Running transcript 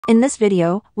In this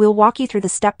video, we'll walk you through the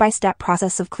step-by-step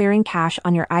process of clearing cache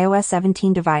on your iOS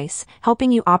 17 device,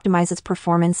 helping you optimize its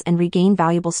performance and regain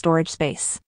valuable storage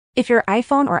space. If your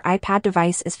iPhone or iPad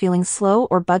device is feeling slow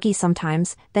or buggy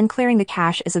sometimes, then clearing the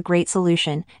cache is a great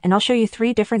solution, and I'll show you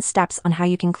 3 different steps on how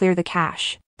you can clear the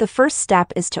cache. The first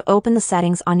step is to open the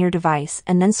settings on your device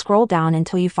and then scroll down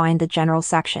until you find the General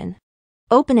section.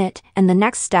 Open it, and the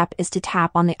next step is to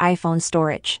tap on the iPhone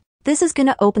storage. This is going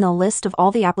to open a list of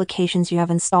all the applications you have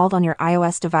installed on your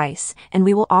iOS device, and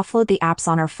we will offload the apps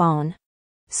on our phone.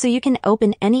 So you can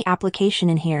open any application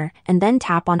in here, and then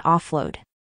tap on Offload.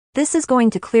 This is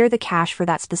going to clear the cache for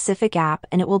that specific app,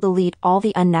 and it will delete all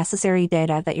the unnecessary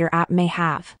data that your app may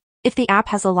have. If the app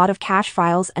has a lot of cache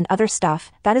files and other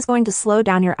stuff, that is going to slow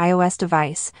down your iOS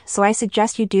device, so I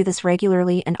suggest you do this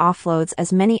regularly and offloads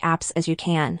as many apps as you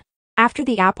can. After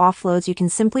the app offloads, you can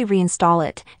simply reinstall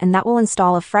it, and that will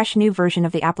install a fresh new version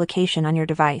of the application on your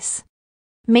device.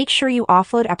 Make sure you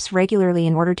offload apps regularly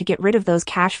in order to get rid of those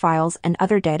cache files and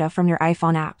other data from your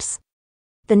iPhone apps.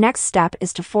 The next step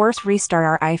is to force restart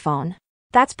our iPhone.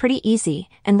 That's pretty easy,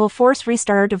 and we'll force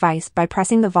restart our device by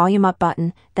pressing the volume up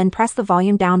button, then press the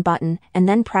volume down button, and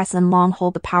then press and long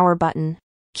hold the power button.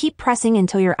 Keep pressing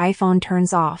until your iPhone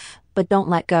turns off, but don't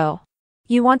let go.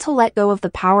 You want to let go of the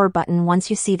power button once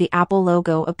you see the Apple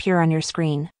logo appear on your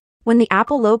screen. When the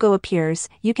Apple logo appears,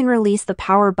 you can release the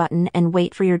power button and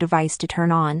wait for your device to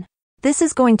turn on. This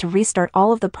is going to restart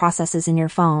all of the processes in your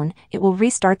phone, it will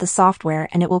restart the software,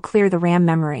 and it will clear the RAM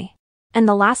memory. And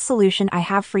the last solution I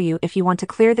have for you if you want to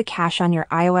clear the cache on your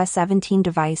iOS 17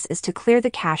 device is to clear the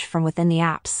cache from within the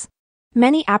apps.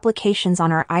 Many applications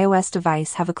on our iOS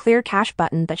device have a clear cache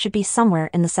button that should be somewhere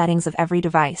in the settings of every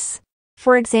device.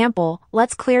 For example,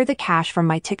 let's clear the cache from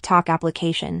my TikTok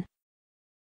application.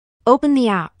 Open the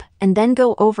app, and then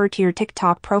go over to your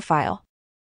TikTok profile.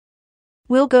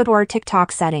 We'll go to our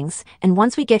TikTok settings, and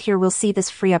once we get here we'll see this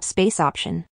free up space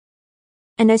option.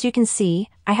 And as you can see,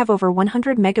 I have over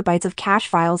 100 megabytes of cache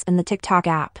files in the TikTok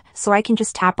app, so I can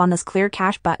just tap on this clear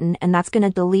cache button and that's going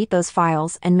to delete those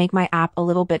files and make my app a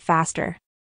little bit faster.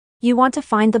 You want to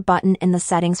find the button in the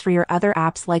settings for your other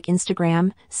apps like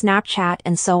Instagram, Snapchat,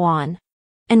 and so on.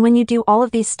 And when you do all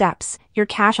of these steps, your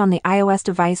cache on the iOS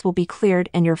device will be cleared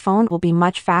and your phone will be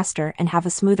much faster and have a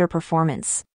smoother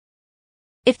performance.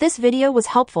 If this video was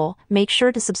helpful, make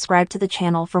sure to subscribe to the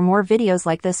channel for more videos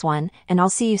like this one, and I'll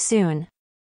see you soon.